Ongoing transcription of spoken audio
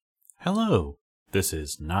Hello! This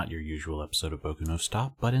is not your usual episode of Boku no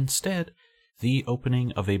Stop, but instead, the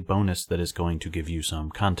opening of a bonus that is going to give you some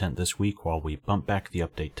content this week while we bump back the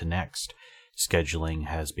update to next. Scheduling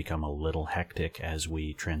has become a little hectic as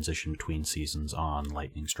we transition between seasons on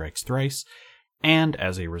Lightning Strikes Thrice, and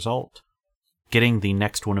as a result, getting the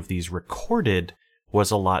next one of these recorded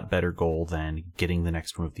was a lot better goal than getting the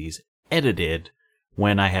next one of these edited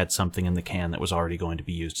when I had something in the can that was already going to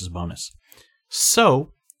be used as a bonus.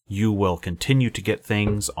 So, you will continue to get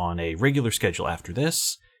things on a regular schedule after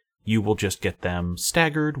this. You will just get them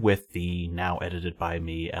staggered with the now edited by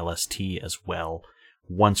me LST as well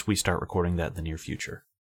once we start recording that in the near future.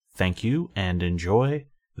 Thank you and enjoy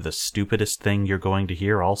the stupidest thing you're going to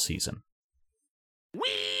hear all season.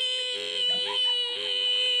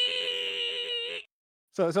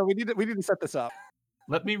 So we need to set this up.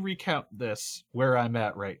 Let me recount this where I'm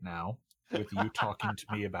at right now with you talking to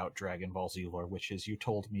me about Dragon Ball Z lore, which is you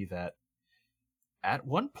told me that at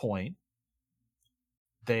one point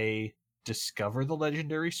they discover the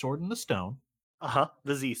legendary sword in the stone.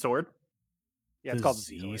 The Z sword. Yeah, it's the called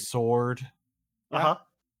Z sword. Yeah.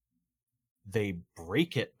 They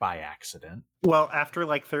break it by accident. Well, after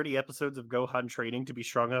like 30 episodes of Gohan training to be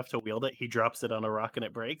strong enough to wield it, he drops it on a rock and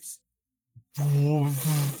it breaks.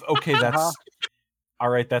 Okay, that's all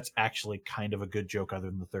right. That's actually kind of a good joke, other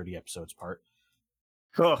than the 30 episodes part.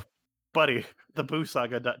 Oh, buddy, the Buu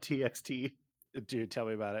Saga.txt. Dude, tell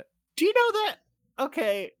me about it. Do you know that?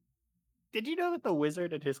 Okay, did you know that the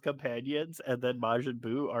wizard and his companions and then Majin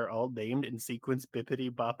Buu are all named in sequence Bippity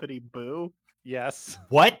Boppity Boo? Yes.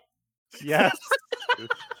 What? Yes.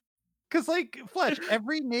 Because, like, Fletch,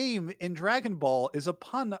 every name in Dragon Ball is a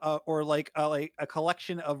pun or like a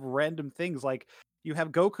collection of random things. Like, you have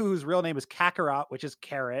Goku, whose real name is Kakarot, which is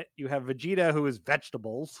carrot. You have Vegeta, who is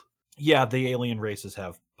vegetables. Yeah, the alien races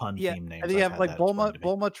have pun Yeah, theme names. and then you I've have had like that explained to me.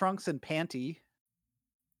 Bulma, Trunks, and Panty.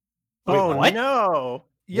 Wait, Oh what? no!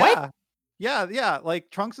 Yeah, yeah.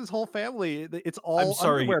 Like Trunks' whole family, it's all I'm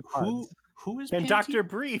sorry. underwear puns. Who is And Panty? Dr.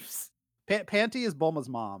 Briefs. Panty is Bulma's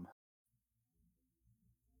mom.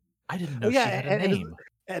 I didn't know Oh, yeah, she had a and name.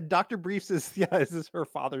 And Dr. Briefs is this is her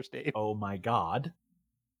father's name. Oh my god.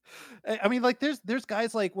 I mean, like, there's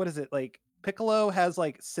guys like, what is it? Like Piccolo has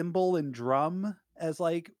like Cymbal and Drum as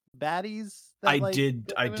like baddies. I like,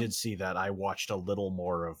 did see that. I watched a little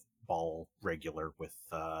more of Ball regular with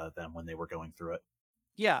them when they were going through it.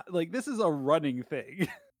 Yeah, like this is a running thing.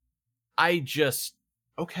 I just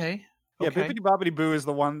okay. Yeah, Okay. Bippity Boppity Boo is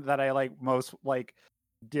the one that I like most. Like,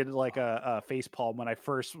 did like a face palm when I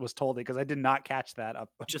first was told it because I did not catch that up.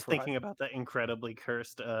 Just front. thinking about that incredibly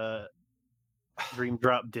cursed Dream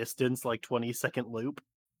Drop Distance, like 20-second loop.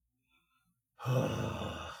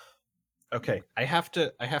 Okay, I have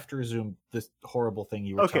to resume this horrible thing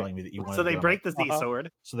you were telling me that you wanted. So they to break the Z Uh-huh.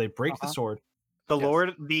 sword. So they break the sword. The Yes.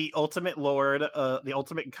 Lord, the ultimate Lord, the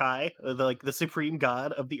ultimate Kai, the supreme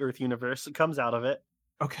god of the Earth universe, comes out of it.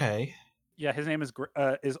 Okay. Yeah, his name is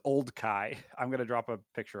Old Kai. I'm gonna drop a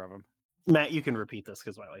picture of him. Matt, you can repeat this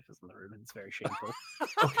because my life is in the room and it's very shameful.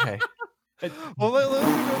 Okay. Well, let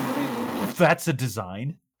me- That's a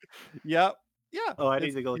design. yeah. Oh, I need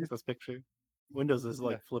It's- to go look at this picture. Windows is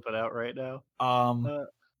like flipping out right now.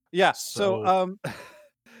 Yeah. So- So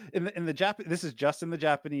in the Japanese, this is just in the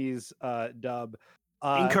Japanese dub.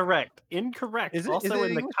 Incorrect. is it- Also is it in the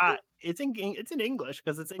English? Kai. It's in English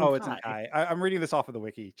because it's in Oh, Kai. it's an Kai. I'm reading this off of the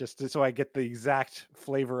wiki so I get the exact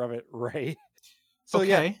flavor of it right. So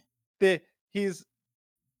okay. yeah,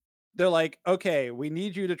 they're like, okay, we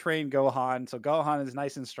need you to train Gohan, so Gohan is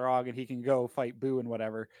nice and strong and he can go fight Boo and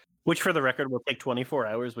whatever. Which, for the record, will take 24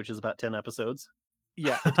 hours, which is about 10 episodes.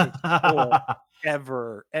 Yeah, it takes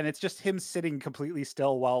forever, and it's just him sitting completely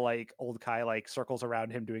still while like Old Kai like circles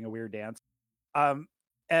around him doing a weird dance.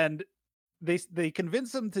 And they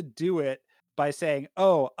convince him to do it by saying,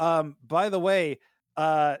 "Oh, by the way,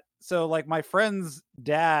 so like my friend's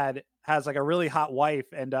dad has like a really hot wife,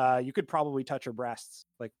 and you could probably touch her breasts.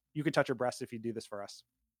 Like you could touch her breasts if you do this for us."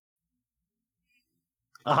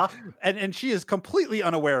 And she is completely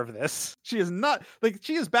unaware of this. She is not like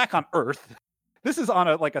she is back on Earth. This is on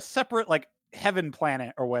a separate like heaven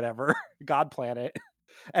planet or whatever, God planet.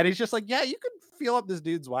 And he's just like, yeah, you could feel up this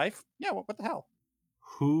dude's wife. Yeah, what the hell?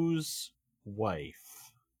 Whose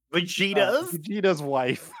wife? Vegeta's? Vegeta's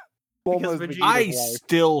wife. Because Bulma's Vegeta's I wife.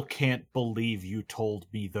 still can't believe you told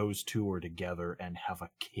me those two are together and have a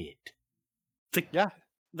kid.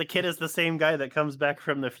 The kid is the same guy that comes back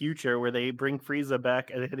from the future where they bring Frieza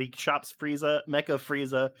back and he chops Frieza, Mecha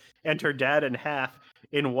Frieza, and her dad in half.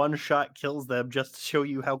 In one shot, kills them just to show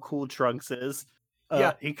you how cool Trunks is.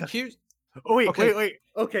 Yeah, He here's Oh, wait, Okay. wait.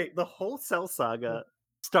 Okay, the whole Cell Saga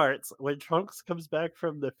starts when Trunks comes back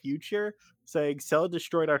from the future saying Cell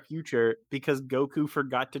destroyed our future because Goku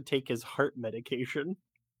forgot to take his heart medication.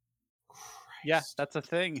 Yeah, Christ. that's a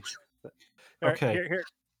thing. Okay. Here.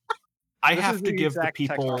 I This have is to the give the exact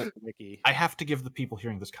text people off the wiki. I have to give the people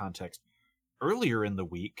hearing this context. Earlier in the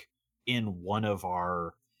week, in one of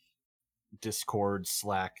our Discord,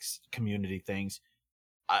 Slacks, community things,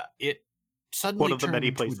 it suddenly One of the turned many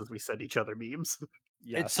into places we send each other memes. It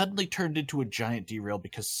Yes. suddenly turned into a giant derail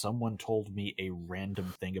because someone told me a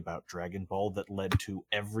random thing about Dragon Ball that led to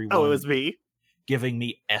everyone Oh, it was me. giving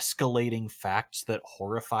me escalating facts that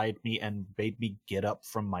horrified me and made me get up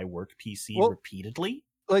from my work PC Well, repeatedly.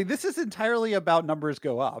 Like, this is entirely about numbers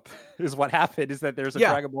go up. Is what happened. Is that there's a Yeah.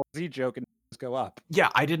 Dragon Ball Z joke and numbers go up. Yeah,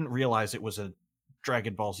 I didn't realize it was a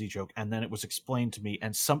Dragon Ball Z joke, and then it was explained to me,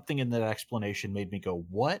 and something in that explanation made me go,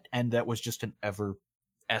 what? And that was just an ever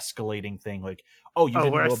escalating thing, like, oh, you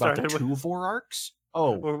didn't where I know about the started with- Tuvor arcs?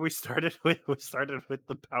 Oh, Where we started with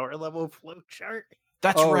the power level flow chart.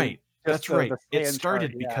 that's Oh, right. just That's the- right. the It Saiyan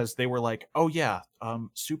started chart, yeah. because they were like, oh yeah,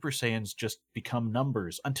 Super Saiyans just become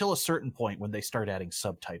numbers until a certain point when they start adding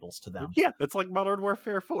subtitles to them. Yeah, it's like Modern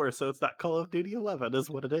Warfare 4, so it's not Call of Duty 11 is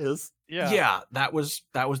what it is. Yeah, that was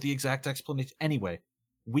the exact explanation. Anyway,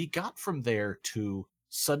 we got from there to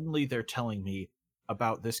suddenly they're telling me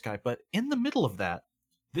about this guy, but in the middle of that,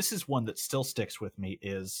 this is one that still sticks with me,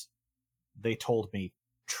 is they told me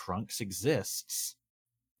Trunks exists.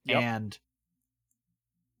 Yep. And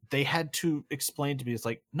they had to explain to me, it's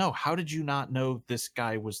like, no, how did you not know this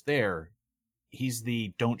guy was there? He's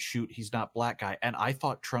the don't shoot, he's not black guy. And I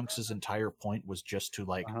thought Trunks' entire point was just to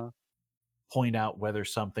like Uh-huh. point out whether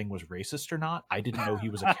something was racist or not. I didn't know he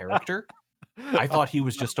was a character. I thought he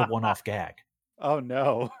was just a one-off gag. Oh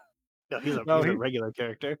no. No, he's a, No, he's he- a regular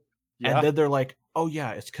character. Yeah. And then they're like, oh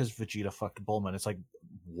yeah, it's because Vegeta fucked Bulma. It's like,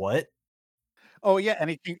 what? Oh yeah, and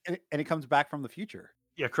he comes back from the future.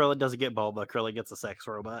 Yeah, Krillin doesn't get Bulma. Krillin gets a sex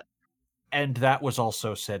robot. And that was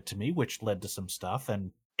also said to me, which led to some stuff.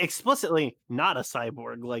 And Explicitly not a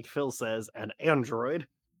cyborg, like Phil says, an android.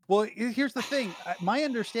 Well, here's the thing. My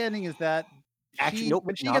understanding is that Actually, nope,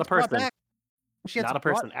 when she not a gets brought person. back, when she gets Not a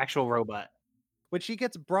brought- person, actual robot. when she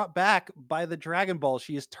gets brought back by the Dragon Ball,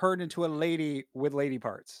 she is turned into a lady with lady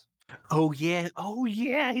parts. Oh yeah.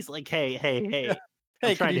 He's like, hey.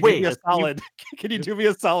 Hey, trying can you to do get me a this. solid? Can you do me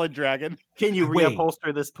a solid, Dragon? Can you Wait.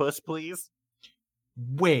 reupholster this puss, please?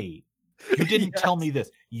 wait, you didn't Yes. tell me this.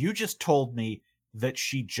 You just told me that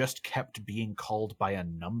she just kept being called by a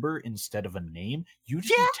number instead of a name. You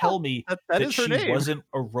didn't Yeah, tell me That that is her she name. wasn't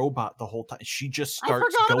a robot the whole time. She just I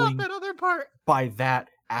starts forgot going about that other part. by that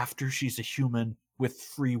after she's a human with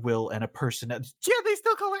free will and a personality. Yeah, they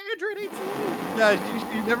still call her Android 18.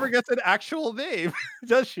 Yeah, she never gets an actual name,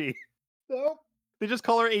 does she? Nope. They just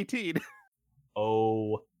call her 18,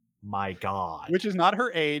 Oh my god. which is not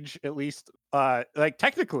her age, at least. Like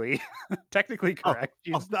technically correct.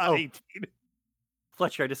 She's not 18.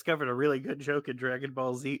 Fletcher, I discovered a really good joke in Dragon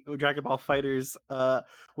Ball Fighters,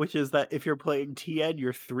 which is that if you're playing Tien,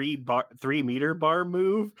 your 3-meter bar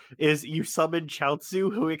move is you summon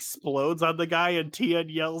Chaozu, who explodes on the guy, and Tien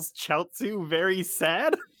yells Chaozu very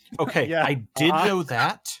sad. Okay, Yeah, I did uh-huh. know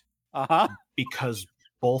that Uh-huh. because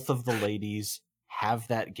both of the ladies have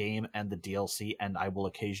that game and the DLC, and I will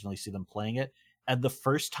occasionally see them playing it. And the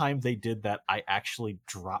first time they did that, I actually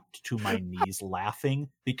dropped to my knees laughing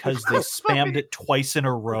because they spammed it twice in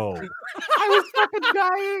a row. I was fucking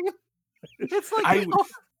dying. It's like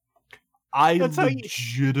I That's how you-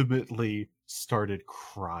 legitimately started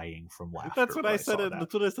crying from laughter. That's what when I saw said. that.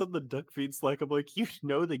 That's what I said in the Duck Feed Slack. I'm like, you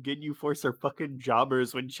know, the Ginyu Force are fucking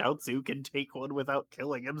jobbers when Chaozu can take one without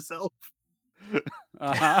killing himself.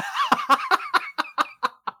 Uh-huh.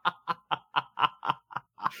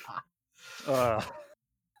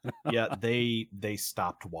 Yeah, they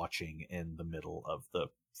stopped watching in the middle of the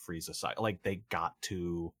Frieza side. Like they got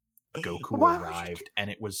to Goku Why would you arrived, and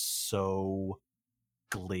it was so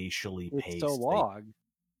glacially It's paced. so They- long.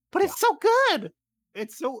 But it's so good.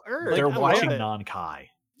 It's so earned. They're I love watching it. Non-Kai.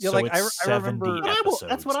 Yeah, so like, it's I 70 remember- But episodes.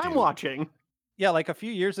 that's what I'm dude. watching. Yeah, like a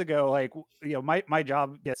few years ago, like my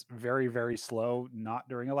job gets very, very slow, not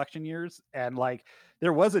during election years. And like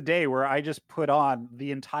there was a day where I just put on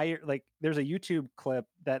the entire, like there's a YouTube clip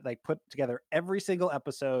that like put together every single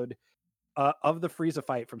episode of the Frieza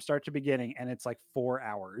fight from start to beginning, and it's like 4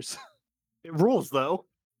 hours. It rules though.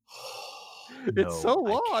 It's so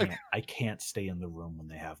long. I can't stay in the room when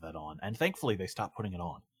they have that on. And thankfully they stopped putting it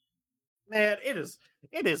on. Man, it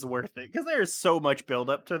is worth it because there's so much build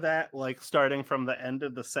up to that, like starting from the end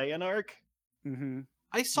of the Saiyan arc. Mm-hmm.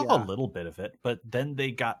 I saw Yeah. a little bit of it, but then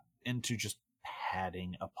they got into just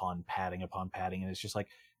padding upon padding upon padding, and it's just like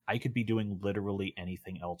I could be doing literally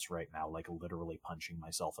anything else right now, like literally punching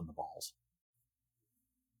myself in the balls.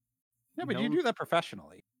 Yeah, but you do that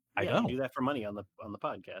professionally. I Yeah, know. you do that for money on the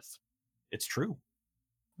podcast. It's true.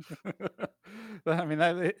 I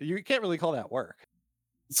mean, you can't really call that work.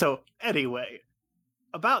 So anyway,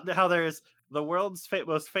 about how there's the world's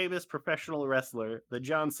most famous professional wrestler, the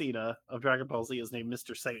John Cena of Dragon Ball Z, is named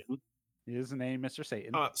Mr. Satan. His name, Mr.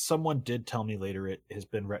 Satan. Someone did tell me later it has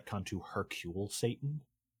been retconned to Hercule Satan.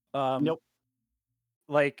 Nope.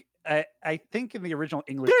 Like I think in the original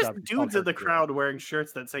English, There's dub, dudes in the crowd wearing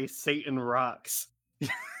shirts that say Satan rocks.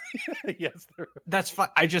 Yes, That's fine.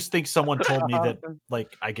 I just think someone told me that,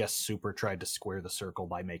 like, I guess Super tried to square the circle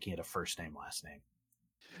by making it a first name, last name.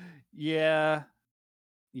 Yeah.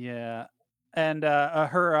 And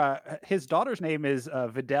his daughter's name is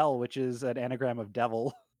Videl, which is an anagram of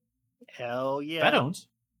devil. Hell yeah. That owns.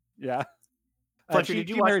 Yeah. Fletcher, did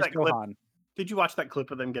you watch marries that clip? Gohan. Did you watch that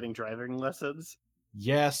clip of them getting driving lessons?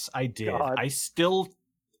 Yes, I did. God. I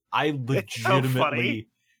funny.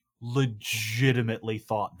 legitimately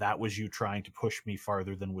thought that was you trying to push me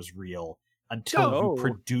farther than was real until No. you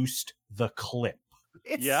produced the clip.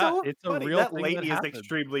 It's Yeah, so it's a funny. real That thing lady that is happened.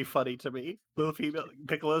 extremely funny to me. The female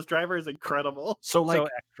Piccolo's driver is incredible. So, like, So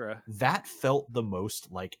extra. that felt the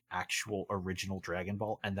most like actual original Dragon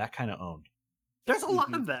Ball, and that kind of owned. There's a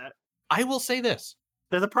lot of that. I will say this.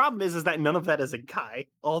 The problem is that none of that is in Kai.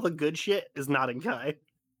 All the good shit is not in Kai.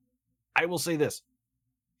 I will say this.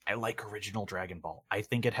 I like original Dragon Ball. I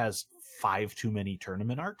think it has 5 too many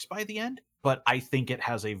tournament arcs by the end, but I think it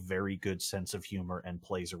has a very good sense of humor and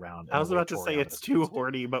plays around. I was in a way about to say Toriyama it's doesn't too use to.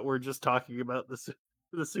 horny, but we're just talking about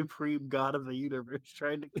the supreme god of the universe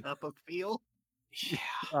trying to cup a feel. Yeah.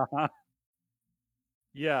 Uh-huh.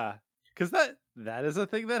 Yeah, because that is a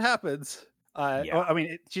thing that happens. Yeah. I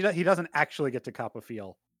mean, he doesn't actually get to cop a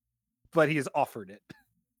feel, but he's offered it.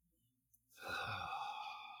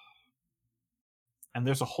 And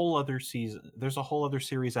there's a whole other season. There's a whole other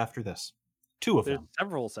series after this. 2 of There's them.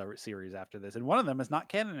 several series after this, and one of them is not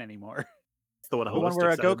canon anymore. It's the one, The one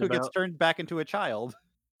where Goku gets turned back into a child.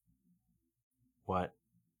 What?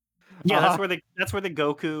 Yeah, Uh-huh. that's where the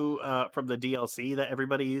Goku from the DLC that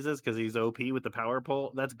everybody uses because he's OP with the power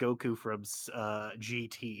pole. That's Goku from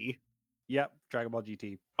GT. Yep, Dragon Ball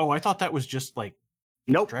GT. Oh, I thought that was just like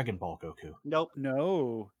Nope. Dragon Ball Goku. Nope.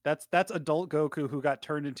 No, that's adult Goku who got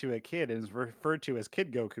turned into a kid and is referred to as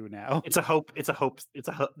Kid Goku now. It's a hope.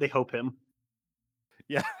 They hope him.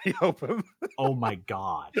 Yeah, I hope him. Oh my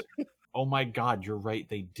god. Oh my god, you're right,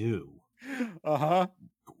 they do. Uh-huh.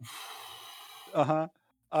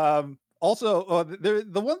 Also,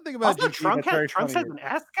 the one thing about Also, GT Trunks has an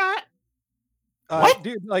ascot. What?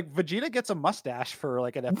 dude, like Vegeta gets a mustache for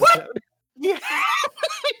like an episode. Yeah.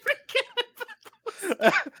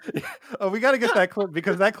 We got to get that clip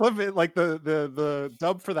because that clip, like the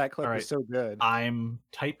dub for that clip All right. is so good. I'm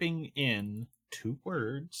typing in 2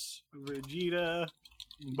 words. Vegeta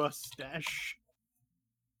mustache.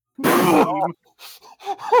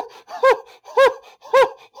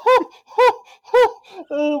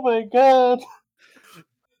 Oh my god.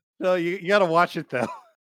 No, you got to watch it though.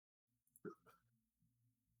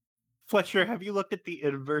 Fletcher, have you looked at the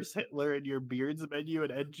inverse Hitler in your beards menu at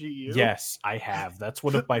NGU? Yes, I have. That's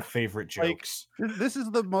one of my favorite Like, jokes. This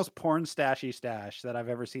is the most porn stashy stash that I've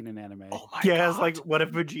ever seen in anime. Oh my Yeah, god. it's like, what if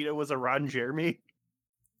Vegeta was a Ron Jeremy?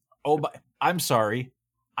 Oh my, I'm sorry.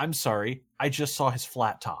 I just saw his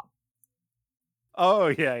flat top. Oh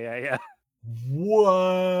yeah.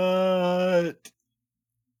 What?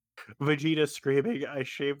 Vegeta screaming, I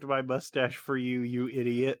shaved my mustache for you, you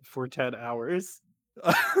idiot, for 10 hours.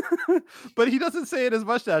 But he doesn't say it as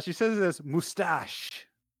mustache. He says it as mustache.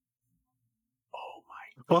 Oh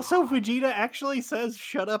my. Also, Vegeta actually says,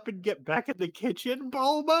 shut up and get back in the kitchen,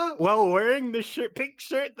 Bulma, while wearing the pink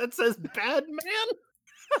shirt that says bad man.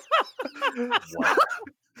 What?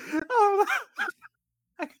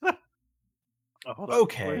 Oh, hold on.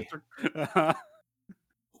 Okay.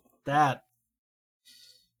 That.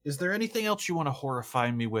 Is there anything else you want to horrify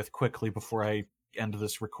me with quickly before I end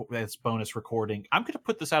this this bonus recording? I'm going to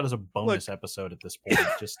put this out as a bonus episode at this point.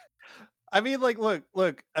 Just I mean, like,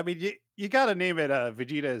 look. I mean, you got to name it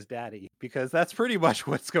Vegeta's daddy because that's pretty much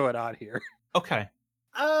what's going on here. okay.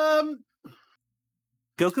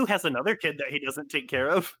 Goku has another kid that he doesn't take care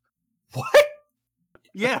of. What?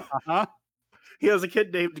 Yeah. Uh-huh. He has a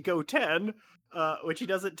kid named Goten, which he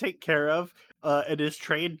doesn't take care of, and is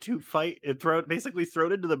trained to fight and basically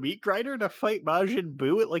thrown into the meat grinder to fight Majin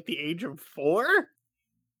Buu at like the age of 4.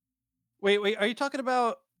 Wait. Are you talking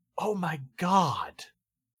about? Oh my god.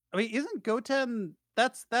 I mean, isn't Goten?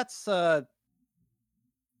 That's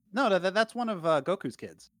No, that's one of Goku's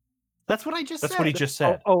kids. That's what I just That's said. what he just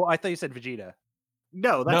said. Oh, I thought you said Vegeta.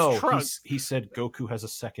 No, that's No, Trunks. he said Goku has a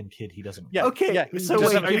second kid. He doesn't. Yeah. Okay, Yeah, so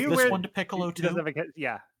Does wait, he are give you this aware? one to Piccolo He too? doesn't have a kid.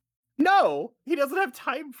 Yeah. No, he doesn't have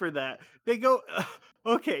time for that. They go.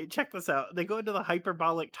 Okay, check this out. They go into the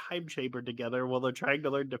hyperbolic time chamber together while they're trying to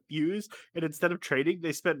learn to fuse, and instead of trading,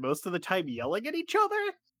 they spend most of the time yelling at each other.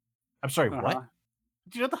 I'm sorry, what? Uh-huh.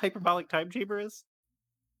 Do you know what the hyperbolic time chamber is?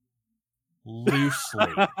 Loosely.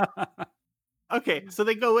 Okay, so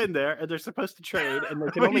they go in there and they're supposed to trade, and they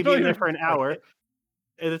can But only you be don't in there even for an explain hour. it.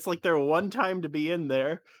 And it's like their one time to be in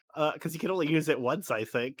there, because you can only use it once, I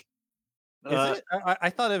think. Is it? I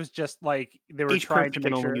thought it was just like they were Each trying person to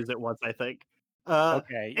can make only sure. use it once, I think.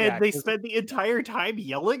 Okay, yeah. And they 'cause spend the entire time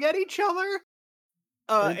yelling at each other.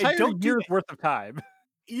 an And entire don't do year's worth of time.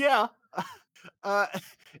 Yeah. Uh,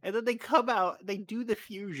 and then they come out, they do the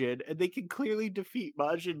fusion, and they can clearly defeat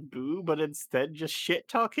Majin Buu, but instead just shit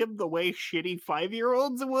talk him the way shitty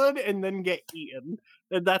 5-year-olds would, and then get eaten.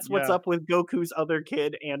 And that's what's Yeah. up with Goku's other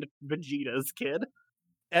kid and Vegeta's kid.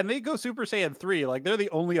 And they go Super Saiyan 3. Like, they're the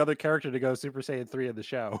only other character to go Super Saiyan 3 in the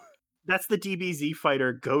show. That's the DBZ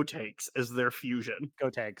fighter Gotenks as their fusion. Go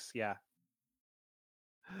Tanks, yeah.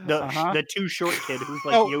 The too short kid who's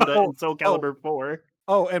like Oh, Yoda in Soul Calibur 4.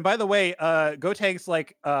 Oh, and by the way, Go Tanks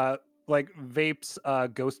like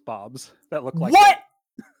vapes ghost bombs that look like What?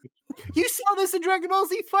 You saw this in Dragon Ball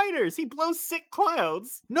Z Fighters. He blows sick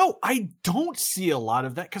clouds. No, I don't see a lot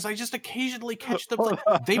of that because I just occasionally catch them. Hold Like,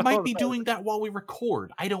 on, they might hold be on. doing that while we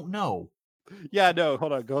record. I don't know. Yeah, no,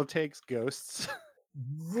 hold on. Go Tanks Ghosts.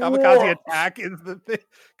 What? Kamikaze Attack is the thing.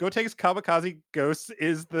 Go Tanks Kamikaze Ghosts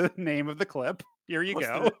is the name of the clip. Here you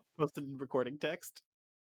go. Posted in recording text.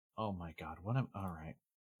 Oh my god! What am? All right,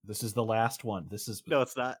 this is the last one. This is No,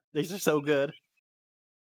 it's not. These are so good.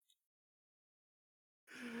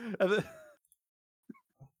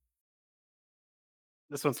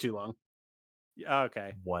 This one's too long. Yeah,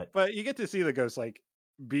 okay. what? But you get to see the ghosts like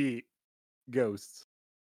be ghosts.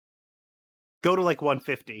 Go to like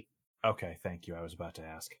 150. Okay, thank you. I was about to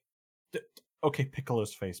ask. Okay,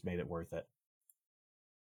 Piccolo's face made it worth it.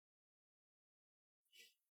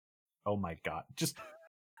 Oh my god! Just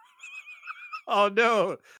Oh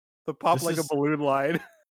no. The pop This like is- a balloon line.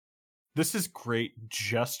 this is great,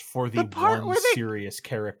 just for The the part one where they- serious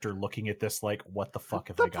character looking at this like, what the fuck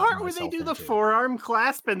have I The gotten part where they myself do the into? forearm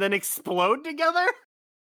clasp and then explode together?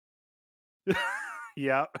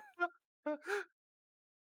 Yeah.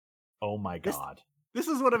 Oh my This- god! This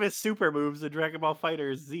is one of his super moves in Dragon Ball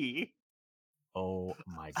Fighter Z. Oh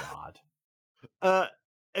my god!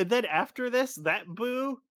 And then after this, that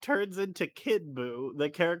Boo turns into Kid Boo, the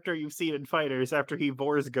character you've seen in Fighters after he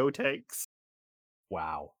vores Gotenks.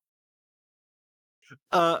 Wow!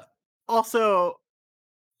 Also,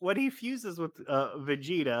 when he fuses with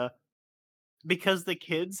Vegeta, because the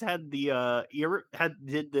kids had the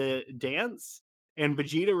did the dance, and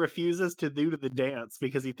Vegeta refuses to do the dance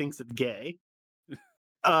because he thinks it's gay.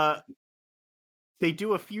 They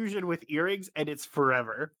do a fusion with earrings, and it's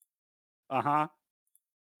forever. Uh-huh.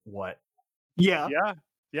 What? Yeah.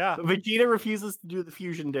 Yeah. Vegeta refuses to do the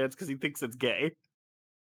fusion dance because he thinks it's gay.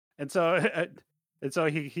 And so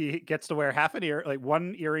he gets to wear half an ear, like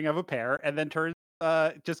one earring of a pair, and then turns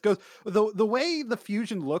just goes the way the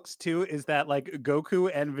fusion looks too is that like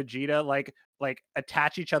Goku and Vegeta like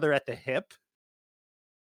attach each other at the hip.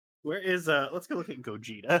 Where is let's go look at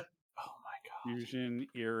Gogeta. Oh my god! Fusion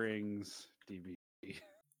earrings DVD.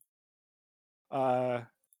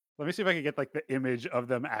 Let me see if I can get like the image of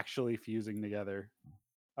them actually fusing together.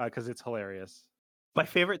 Because it's hilarious. My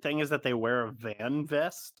favorite thing is that they wear a Van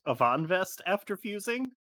vest after fusing.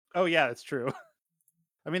 Oh yeah, it's true.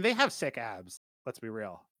 I mean, they have sick abs. Let's be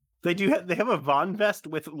real. They have a Von vest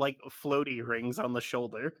with like floaty rings on the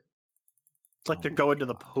shoulder. It's like Oh they're my going to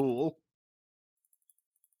the God. pool.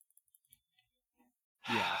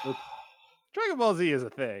 Yeah. Dragon Ball Z is a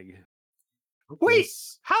thing. Wait,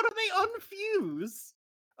 This- how do they unfuse?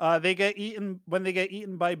 They get eaten when they get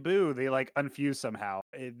eaten by Boo. They like unfuse somehow.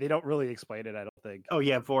 They don't really explain it. I don't think. Oh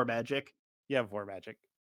yeah, Vor magic. Yeah, Vor magic.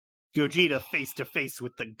 Gogeta face to face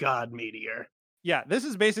with the God Meteor. Yeah, this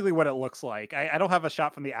is basically what it looks like. I don't have a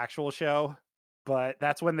shot from the actual show, but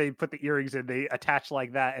that's when they put the earrings in. They attach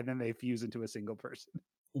like that, and then they fuse into a single person.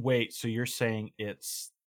 Wait, so you're saying it's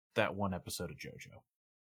that one episode of JoJo?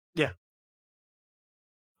 Yeah.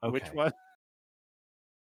 Okay. Which one?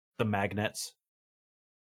 The magnets.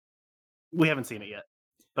 We haven't seen it yet,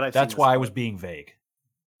 but I've That's seen why I this. was being vague.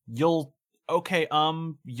 You'll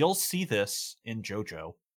see this in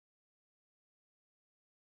JoJo.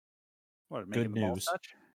 What? Good making the balls news. touch?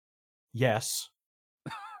 Yes.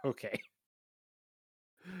 Okay.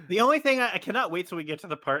 The only thing I cannot wait till we get to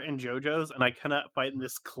the part in JoJo's, and I cannot find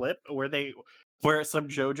this clip where some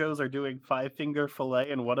JoJo's are doing 5-finger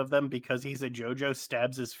fillet, and one of them, because he's a JoJo,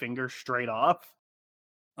 stabs his finger straight off.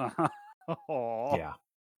 Oh. Yeah.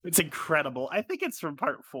 It's incredible. I think it's from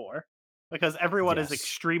part 4 because everyone is Yes.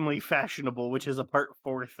 extremely fashionable, which is a part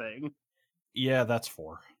 4 thing. Yeah, that's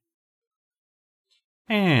 4.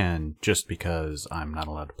 And just because I'm not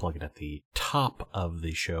allowed to plug it at the top of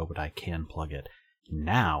the show, but I can plug it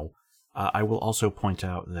now, I will also point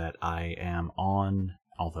out that I am on,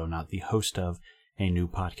 although not the host of, a new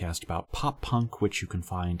podcast about pop punk, which you can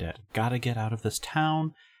find at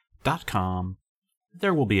gottogetoutofThistown.com.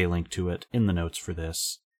 There will be a link to it in the notes for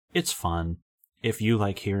this. It's fun. If you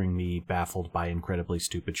like hearing me baffled by incredibly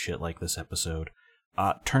stupid shit like this episode,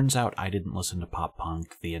 turns out I didn't listen to pop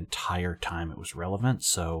punk the entire time it was relevant,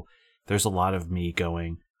 so there's a lot of me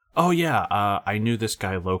going, oh yeah, I knew this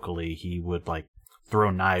guy locally. He would, like,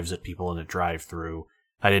 throw knives at people in a drive-thru.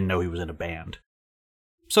 I didn't know he was in a band.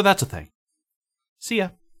 So that's a thing. See ya.